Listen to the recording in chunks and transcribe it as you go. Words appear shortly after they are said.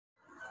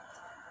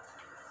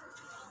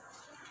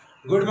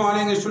Good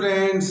morning,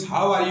 students.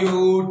 How are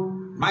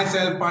you?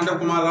 Myself,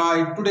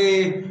 pandav.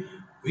 Today,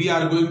 we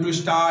are going to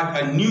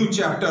start a new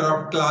chapter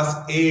of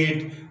class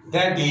 8,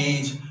 that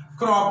is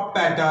crop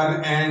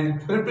pattern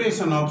and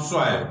preparation of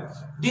soil.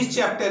 This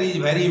chapter is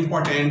very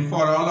important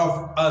for all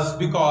of us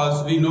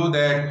because we know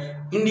that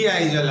India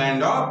is a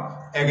land of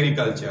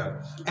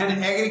agriculture,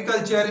 and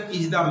agriculture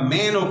is the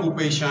main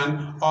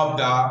occupation of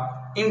the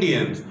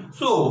Indians.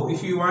 So,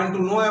 if you want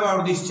to know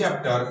about this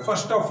chapter,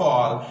 first of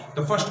all,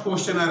 the first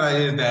question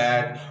arises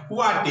that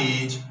what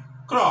is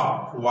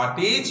crop? What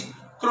is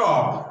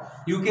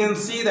crop? You can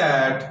see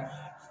that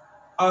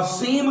a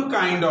same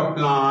kind of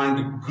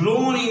plant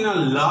grown in a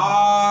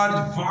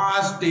large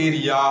vast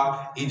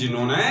area is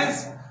known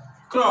as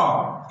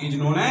crop. Is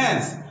known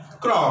as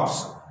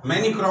crops.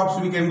 Many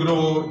crops we can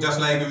grow, just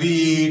like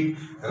wheat,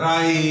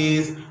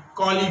 rice,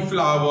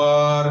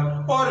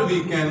 cauliflower, or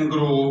we can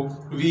grow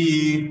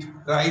wheat,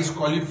 rice,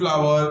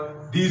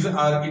 cauliflower. These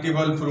are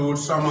eatable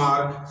fruits. Some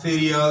are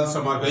cereals,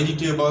 some are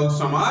vegetables,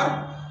 some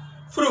are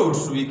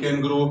fruits. We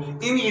can grow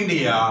in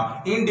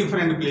India. In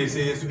different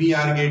places we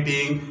are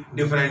getting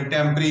different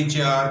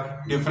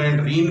temperature,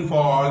 different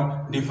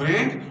rainfall,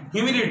 different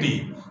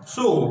humidity.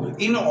 So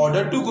in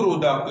order to grow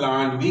the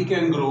plant, we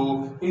can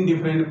grow in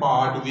different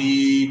part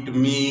wheat,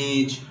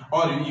 maize,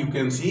 or you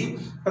can see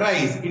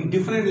rice. In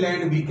different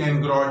land we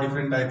can grow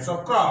different types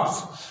of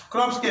crops.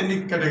 Crops can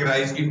be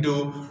categorized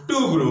into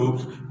two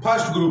groups.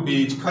 First group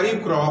is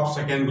kharif crop,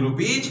 second group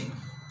is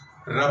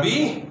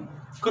rabi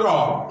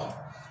crop.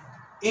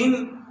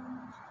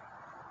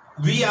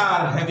 We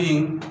are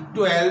having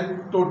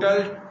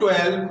total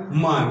 12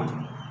 months,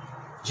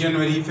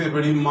 January,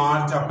 February,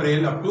 March,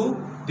 April up to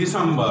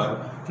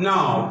December.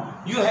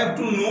 Now you have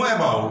to know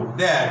about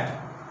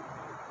that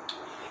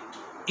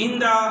in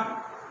the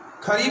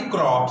kharif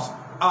crops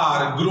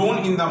are grown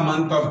in the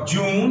month of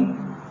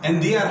June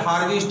and they are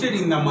harvested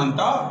in the month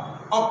of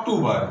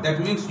October. That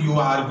means you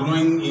are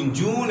growing in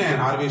June and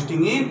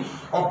harvesting in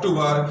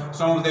October.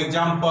 Some of the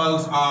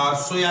examples are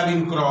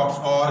soyabean crops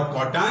or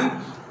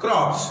cotton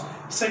crops.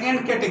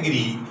 Second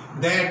category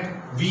that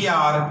we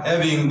are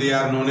having, they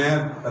are known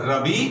as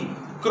rabi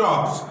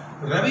crops.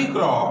 Rabi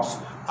crops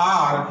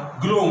are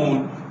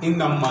grown in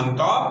the month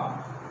of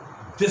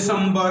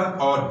December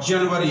or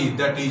January,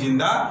 that is in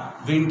the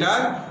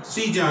winter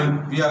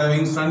season. We are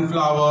having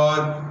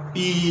sunflower,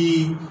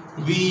 pea,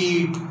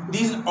 wheat.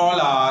 These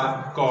all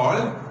are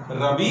called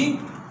rabi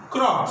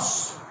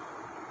crops.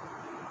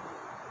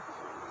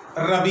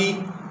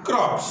 Rabi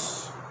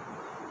crops.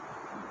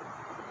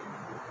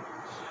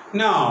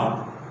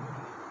 Now,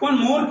 one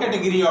more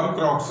category of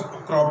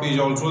crop is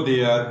also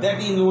there,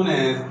 that is known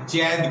as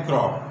zaid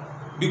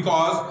crop,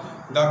 because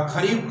the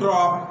kharif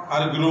crop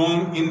are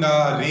grown in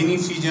the rainy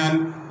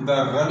season, the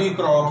rabi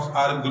crops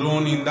are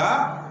grown in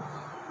the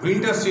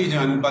winter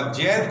season, but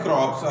zaid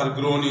crops are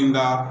grown in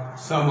the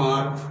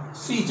summer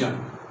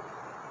season.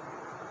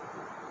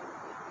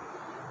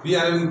 We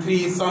are having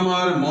three: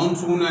 summer,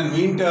 monsoon and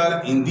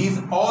winter. In these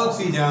all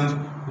seasons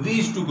we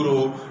used to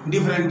grow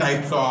different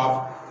types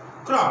of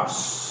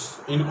crops.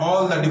 In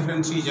all the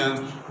different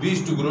seasons we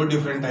used to grow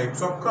different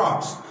types of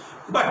crops.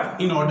 But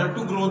in order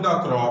to grow the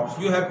crops,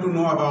 you have to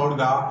know about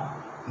the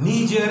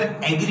major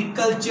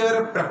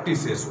agriculture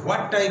practices.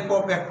 What type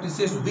of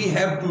practices we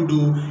have to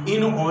do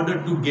in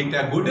order to get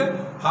a good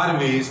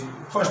harvest.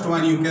 First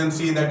one you can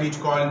see that is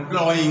called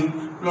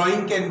plowing.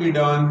 Plowing can be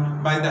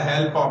done by the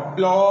help of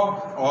plow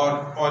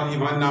or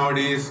even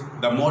nowadays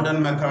the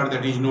modern method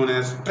that is known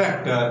as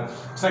tractor.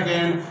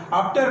 Second,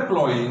 after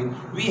plowing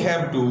we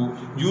have to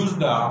use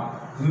the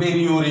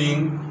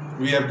manuring.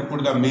 We have to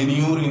put the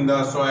manure in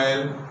the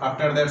soil.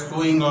 After that,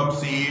 sowing of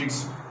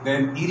seeds.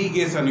 Then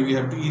irrigation, we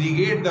have to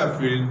irrigate the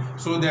field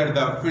so that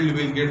the field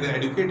will get the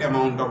adequate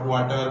amount of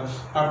water.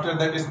 After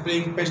that,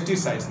 spraying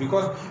pesticides,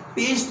 because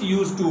pests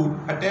used to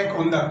attack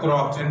on the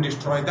crops and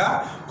destroy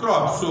the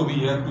crops. So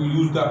we have to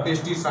use the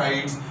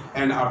pesticides,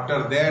 and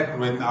after that,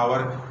 when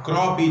our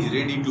crop is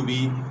ready to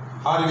be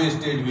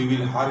harvested, we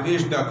will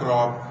harvest the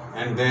crop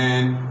and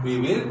then we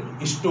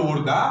will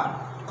store the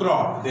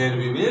crop. There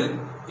we will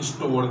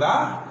store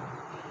the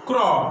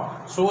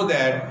crop. So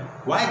that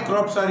why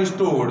crops are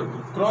stored?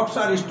 Crops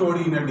are stored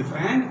in a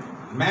different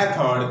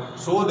method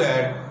so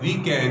that we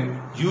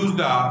can use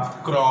the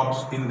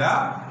crops in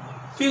the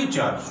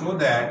future, so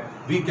that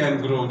we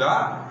can grow the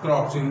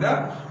crops in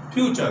the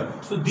future.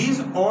 So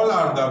these all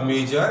are the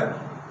major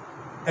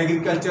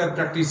agriculture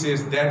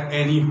practices that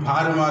any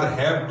farmer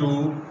have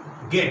to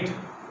get.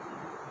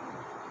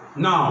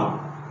 Now,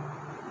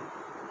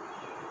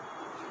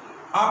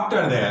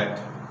 after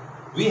that,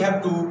 we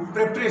have to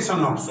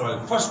preparation of soil.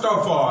 First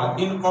of all,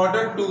 in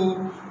order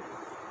to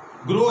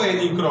grow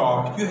any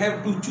crop, you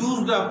have to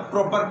choose the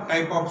proper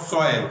type of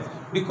soil,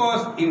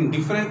 because in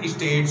different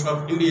states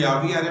of India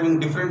we are having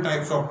different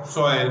types of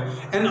soil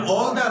and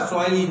all the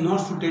soil is not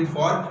suited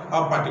for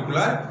a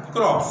particular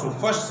crop. So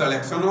first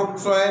selection of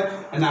soil,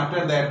 and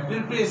after that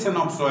preparation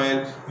of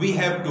soil. We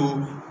have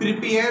to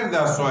prepare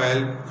the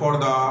soil for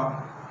the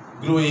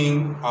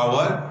growing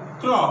our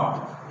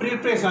crop.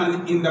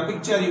 preparation. In the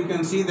picture you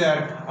can see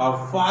that a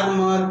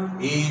farmer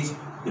is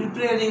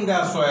preparing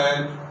the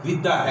soil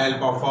with the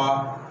help of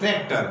a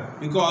tractor,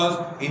 because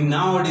in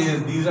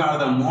nowadays these are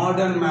the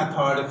modern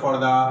method for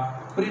the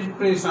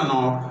preparation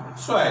of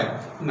soil.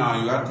 Now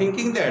you are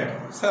thinking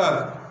that,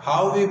 sir,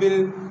 how we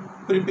will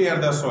prepare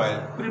the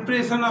soil?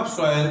 Preparation of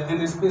soil,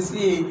 and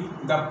especially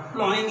the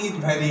plowing, is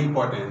very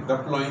important. The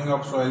plowing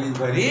of soil is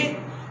very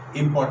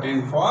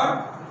important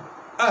for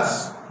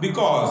us,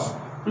 because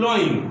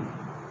plowing,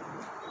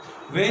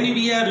 when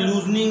we are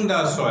loosening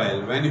the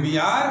soil, that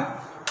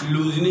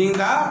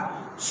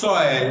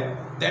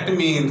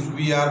means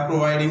we are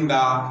providing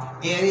the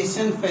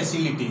aeration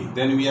facility.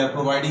 Then we are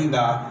providing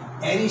the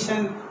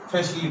aeration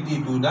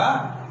facility to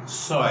the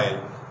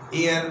soil.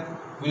 Air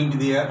will be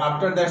there.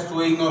 After that,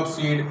 sowing of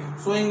seed,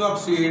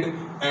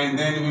 and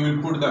then we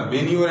will put the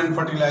manure and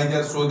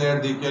fertilizer so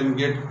that they can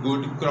get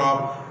good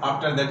crop.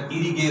 After that,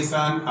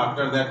 irrigation.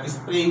 After that,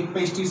 spraying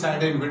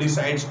pesticide and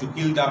weedicides to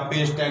kill the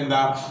pest and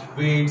the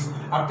weeds.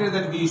 After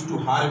that, we used to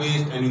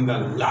harvest, and in the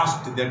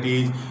last, that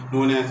is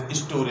known as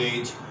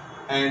storage.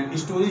 And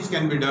storage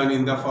can be done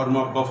in the form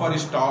of buffer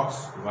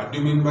stocks. What do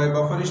you mean by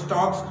buffer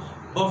stocks?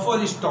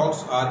 Buffer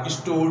stocks are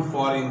stored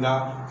for in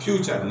the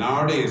future.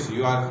 Nowadays,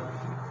 you are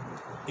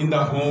in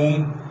the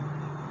home,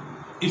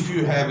 if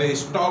you have a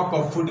stock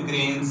of food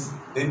grains,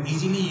 then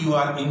easily you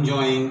are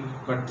enjoying.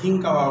 But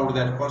think about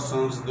that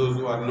persons, those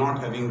who are not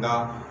having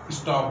the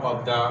stock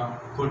of the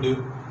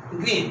food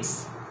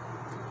grains.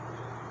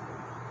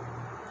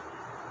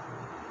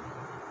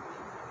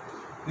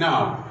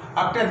 Now,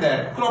 after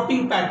that,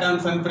 cropping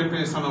patterns and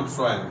preparation of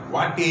soil.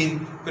 What is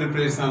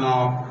preparation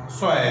of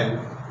soil?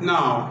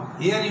 Now,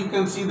 here you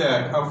can see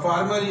that a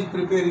farmer is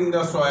preparing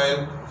the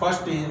soil.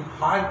 First is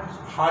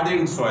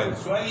hardened soil.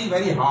 Soil is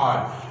very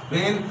hard.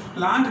 When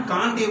plant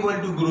can't able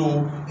to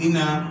grow in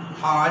a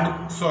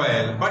hard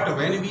soil, but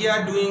when we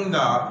are doing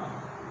the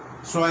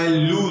soil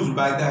loose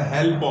by the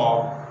help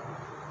of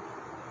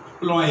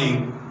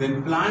plowing,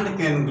 then plant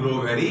can grow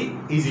very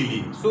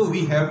easily. So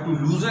we have to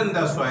loosen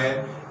the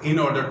soil in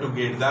order to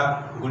get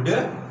the good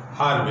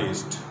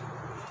harvest.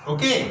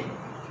 Okay,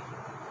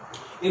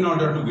 in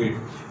order to get.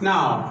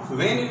 Now,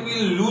 when we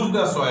will lose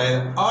the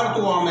soil,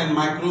 earthworm and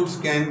microbes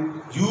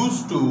can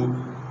use to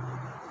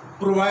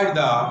provide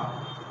the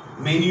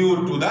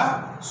manure to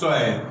the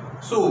soil.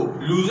 So,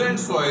 loosened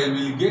soil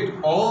will get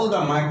all the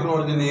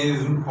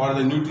microorganisms or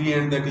the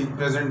nutrient that is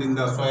present in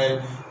the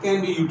soil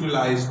can be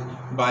utilized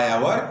by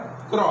our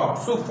crop.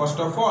 So, first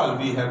of all,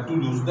 we have to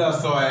lose the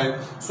soil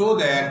so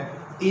that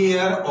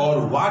air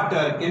or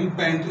water can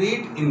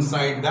penetrate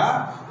inside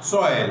the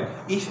soil.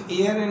 If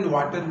air and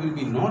water will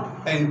be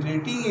not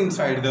penetrating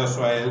inside the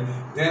soil,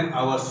 then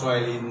our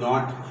soil is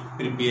not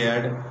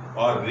prepared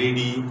or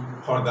ready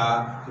for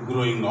the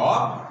growing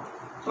of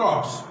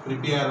crops.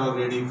 Prepare or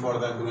ready for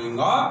the growing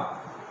of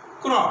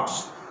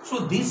crops. So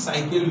this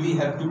cycle we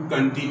have to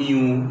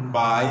continue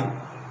by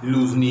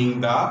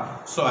loosening the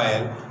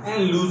soil,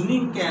 and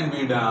loosening can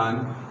be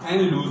done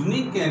and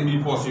loosening can be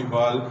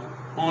possible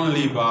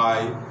only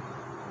by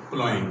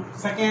plowing.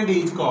 Second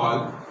is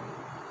called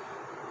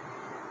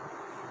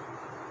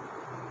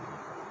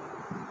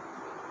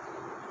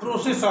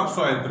process of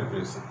soil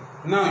preparation.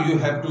 Now you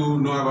have to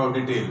know about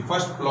detail.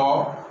 First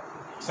plow,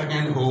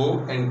 second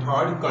hoe, and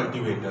third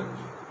cultivator.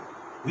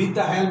 With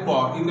the help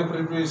of, in the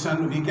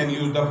preparation, we can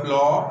use the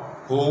plow,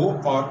 hoe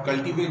or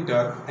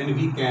cultivator, and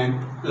we can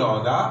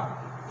plow the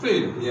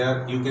field.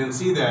 Here you can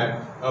see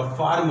that a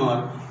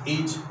farmer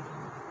is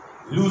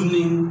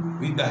loosening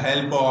with the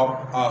help of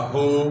a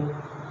hoe,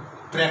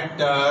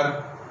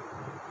 tractor,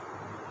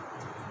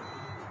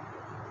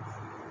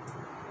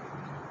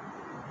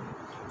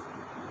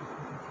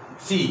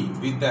 see,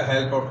 with the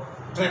help of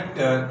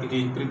tractor it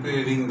is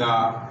preparing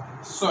the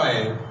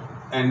soil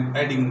and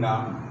adding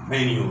the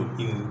manure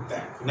in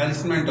that.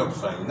 Nourishment of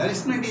soil.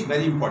 Nourishment is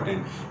very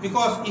important,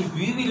 because if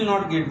we will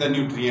not get the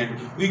nutrient,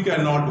 we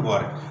cannot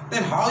work.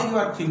 Then how you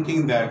are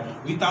thinking that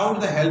without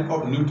the help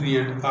of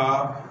nutrient,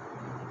 a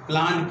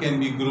plant can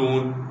be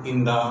grown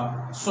in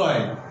the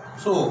soil?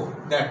 So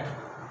that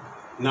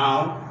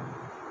now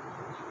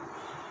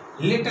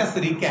let us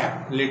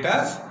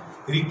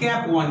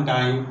recap one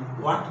time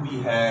what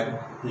we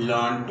have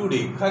learned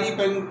today.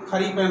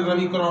 Kharif and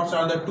Rabi crops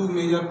are the two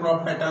major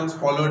crop patterns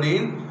followed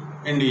in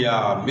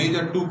India.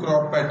 Major two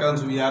crop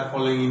patterns we are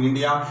following in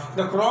India.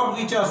 The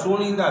crops which are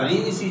sown in the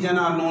rainy season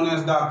are known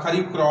as the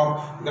Kharif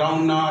crop.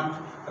 Groundnut,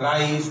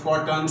 rice,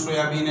 cotton,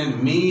 soybean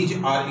and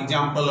maize are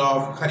example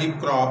of Kharif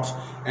crops.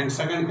 And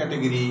second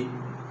category,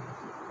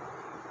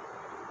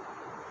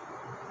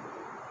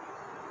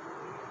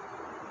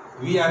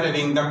 we are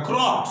having the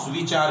crops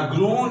which are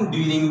grown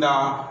during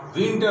the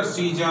winter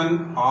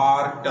season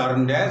are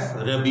termed as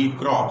Rabi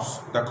crops.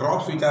 The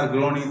crops which are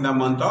grown in the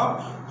month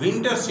of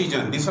winter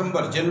season,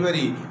 December,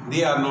 January,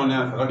 they are known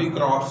as Rabi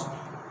crops.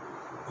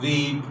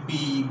 Wheat,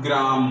 pea,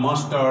 gram,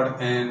 mustard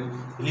and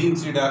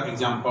linseed are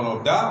example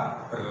of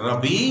the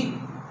Rabi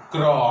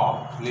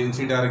crop.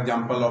 Linseed are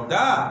example of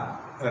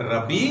the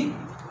Rabi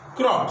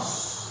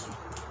crops.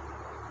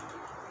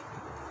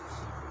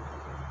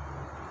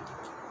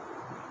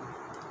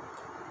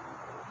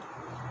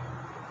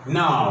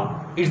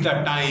 Now it's the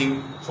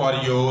time for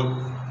your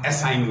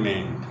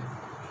assignment.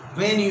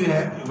 When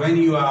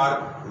you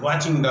are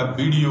watching the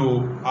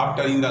video,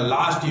 after in the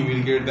last you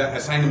will get the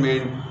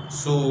assignment.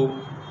 So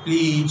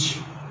please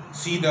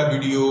see the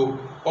video,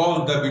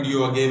 pause the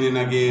video again and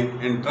again,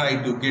 and try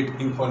to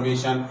get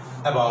information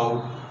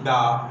about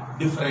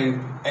the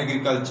different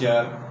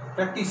agriculture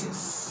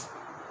practices.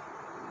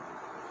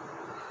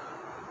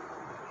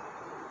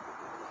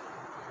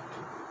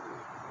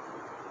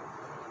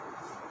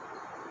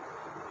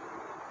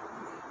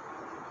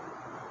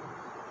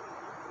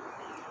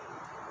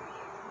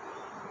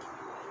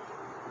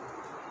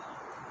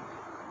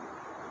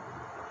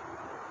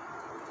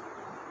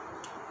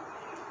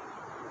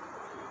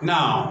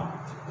 Now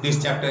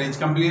this chapter is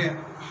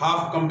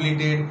half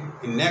completed.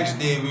 In next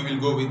day we will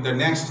go with the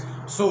next.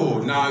 So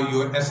now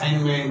your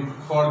assignment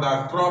for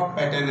the crop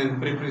pattern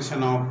and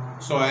preparation of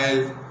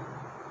soil.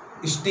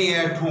 Stay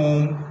at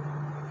home,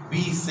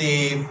 be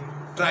safe,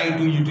 try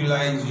to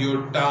utilize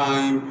your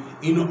time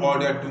in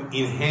order to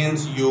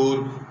enhance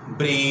your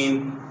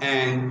brain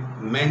and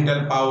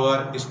mental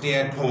power. Stay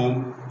at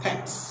home.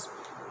 Thanks.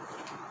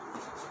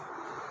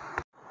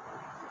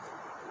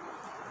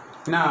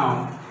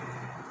 Now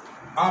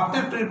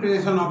after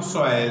preparation of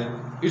soil,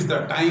 it's the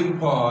time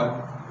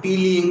for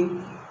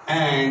tilling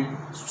and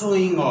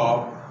sowing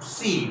of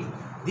seed.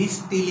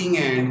 This tilling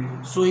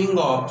and sowing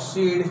of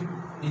seed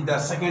is the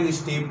second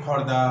step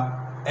for the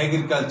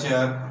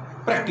agriculture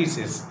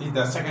practices. Is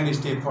the second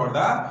step for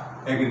the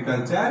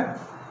agriculture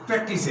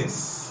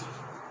practices.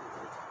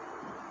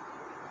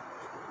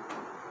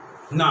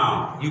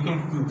 Now you can.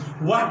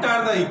 What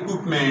are the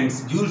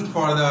equipments used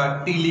for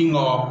the tilling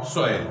of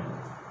soil?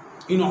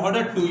 In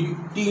order to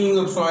tilling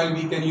of soil,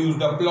 we can use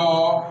the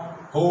plow,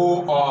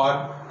 hoe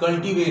or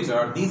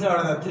cultivator. These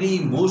are the three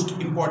most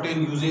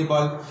important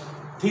usable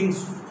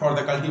things for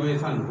the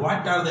cultivation.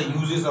 What are the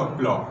uses of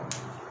plow?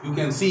 You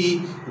can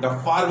see the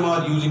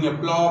farmer using a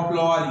plow.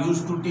 Plow are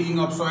used to tilling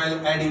of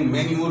soil, adding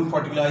manure,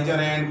 fertilizer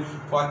and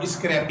for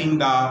scraping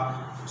the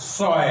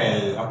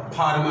soil. A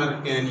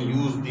farmer can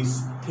use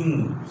this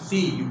thing.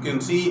 See, you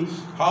can see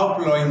how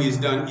plowing is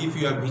done. If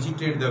you have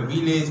visited the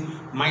village,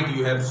 might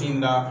you have seen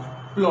the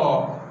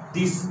plow.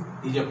 This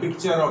is a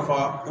picture of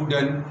a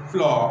wooden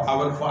plow.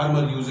 Our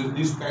farmer uses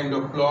this kind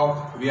of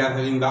plow. We are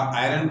having the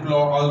iron plow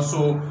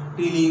also.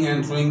 Tilling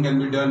and sowing can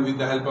be done with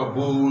the help of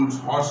bulls,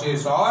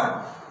 horses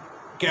or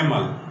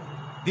camel.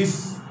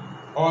 This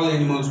all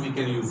animals we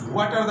can use.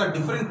 What are the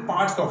different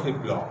parts of a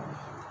plow?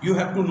 You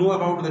have to know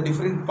about the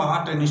different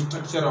part and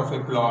structure of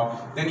a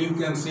plow. Then you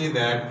can say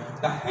that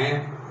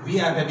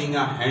we are having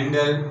a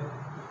handle.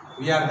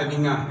 We are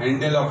having a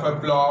handle of a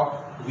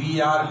plow.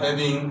 We are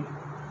having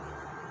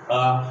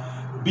a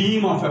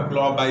beam of a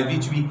plow by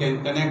which we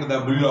can connect the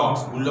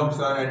bullocks. Bullocks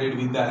are added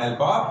with the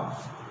help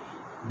of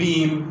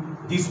beam.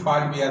 This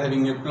part we are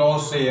having a plow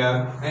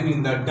share, and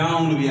in the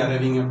down we are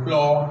having a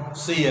plow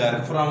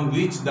share from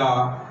which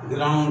the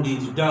ground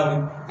is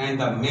dug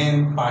and the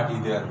main part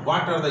is there.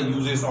 What are the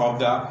uses of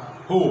the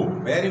hoe?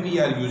 Where we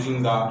are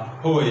using the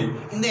hoe?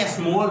 In the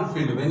small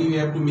field, when we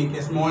have to make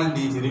a small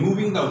ditch,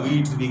 removing the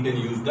weeds, we can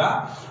use the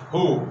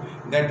hoe.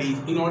 That is,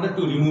 in order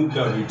to remove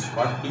the weeds.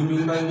 What do you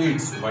mean by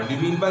weeds? What do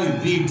you mean by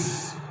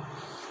weeds?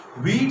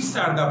 Weeds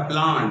are the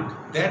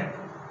plant that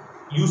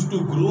used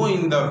to grow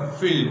in the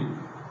field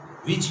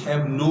which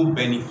have no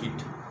benefit.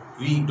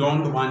 We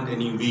don't want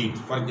any weed.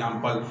 For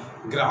example,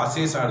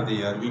 grasses are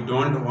there. We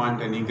don't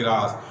want any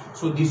grass.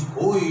 So this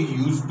hoe is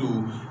used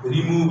to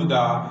remove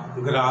the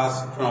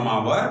grass from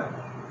our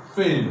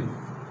field.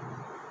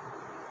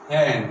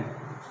 And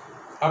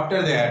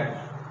after that,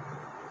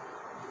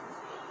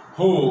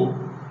 hoe.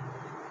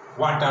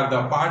 What are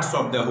the parts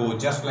of the hoe?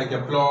 Just like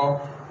a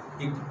plow,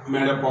 it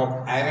made up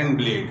of iron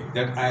blade.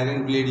 That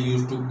iron blade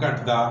used to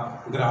cut the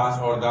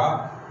grass or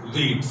the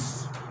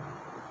weeds.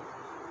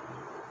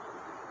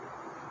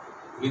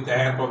 With the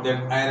help of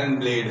that iron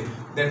blade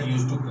that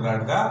used to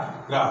cut the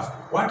grass.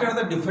 What are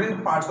the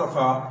different parts of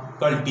a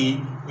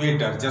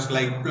cultivator? Just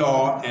like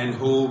plow and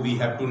hoe, we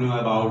have to know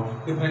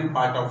about different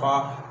part of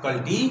a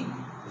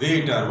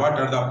cultivator. What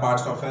are the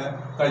parts of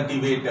a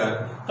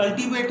cultivator?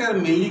 Cultivator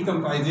mainly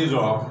comprises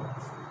of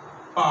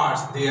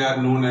parts. They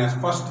are known as,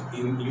 first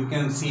you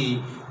can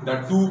see the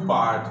two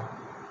parts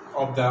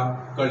of the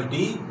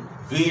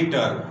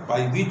cultivator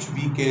by which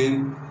we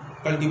can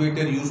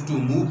cultivator used to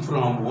move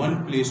from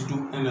one place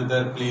to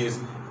another place.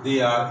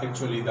 They are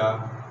actually the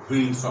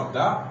wheels of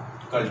the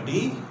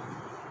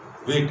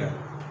cultivator.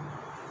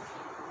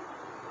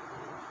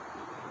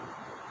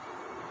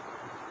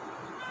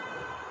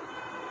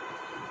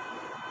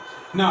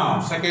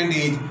 Now second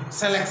is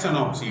selection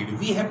of seed.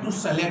 We have to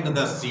select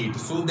the seed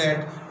so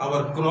that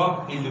our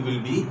crop yield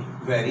will be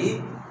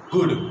very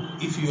good.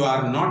 If you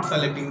are not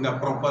selecting the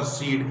proper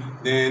seed,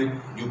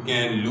 then you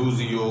can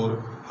lose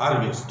your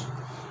harvest.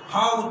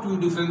 How to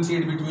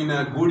differentiate between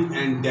a good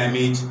and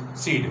damaged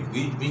seed?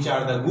 Which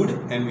are the good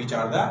and which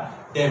are the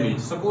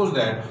damaged? Suppose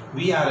that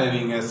we are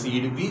having a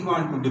seed, we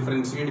want to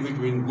differentiate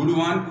between good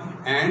one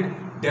and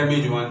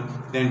damaged one,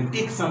 then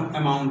take some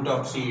amount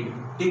of seed,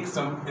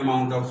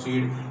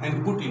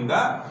 and put in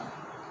the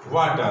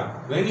water.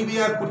 When we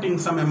are putting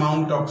some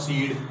amount of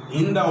seed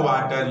in the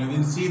water, you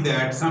will see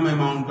that some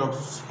amount of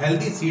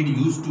healthy seed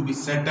used to be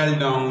settled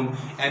down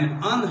and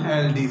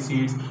unhealthy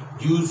seeds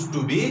used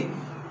to be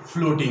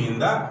floating in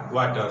the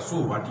water. So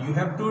what you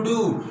have to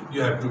do,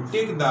 you have to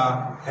take the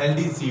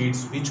healthy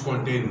seeds which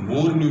contain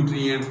more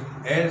nutrients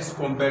as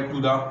compared to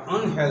the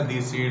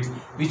unhealthy seeds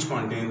which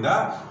contain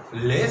the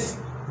less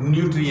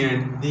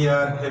nutrient. They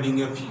are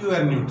having a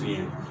fewer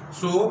nutrient.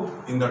 So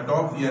in the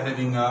top we are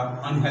having a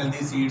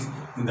unhealthy seeds,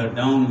 in the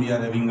down we are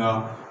having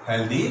a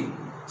healthy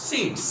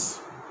seeds.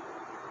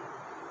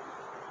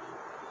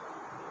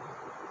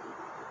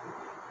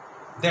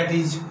 That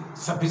is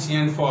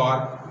sufficient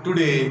for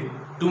today.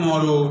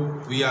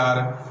 Tomorrow we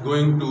are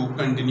going to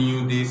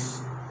continue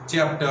this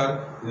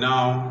chapter.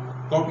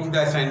 Now copy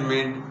the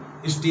assignment,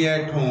 stay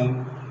at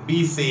home,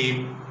 be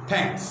safe.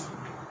 Thanks.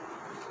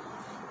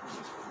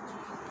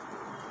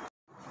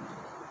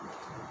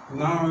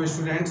 Now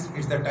students,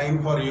 it's the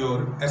time for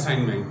your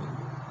assignment.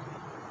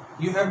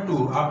 You have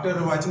to, after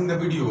watching the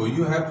video,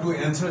 you have to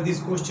answer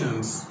these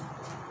questions.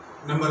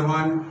 Number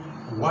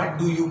 1, what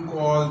do you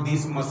call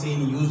this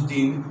machine used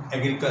in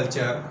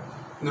agriculture?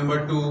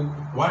 Number 2,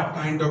 what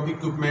kind of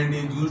equipment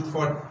is used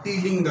for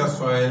tilling the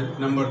soil?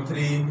 Number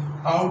 3,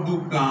 how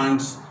do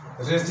plants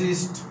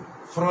resist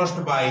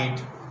frostbite?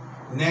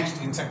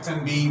 Next, in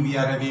section B, we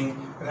are having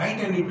write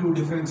any two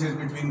differences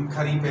between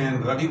Kharif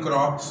and Rabi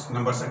crops.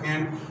 Number 2,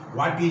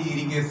 what is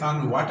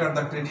irrigation? What are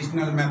the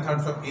traditional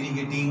methods of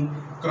irrigating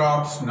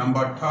crops?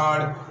 Number 3,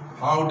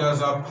 how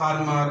does a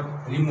farmer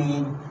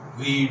remove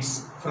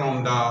weeds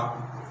from the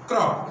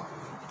crop?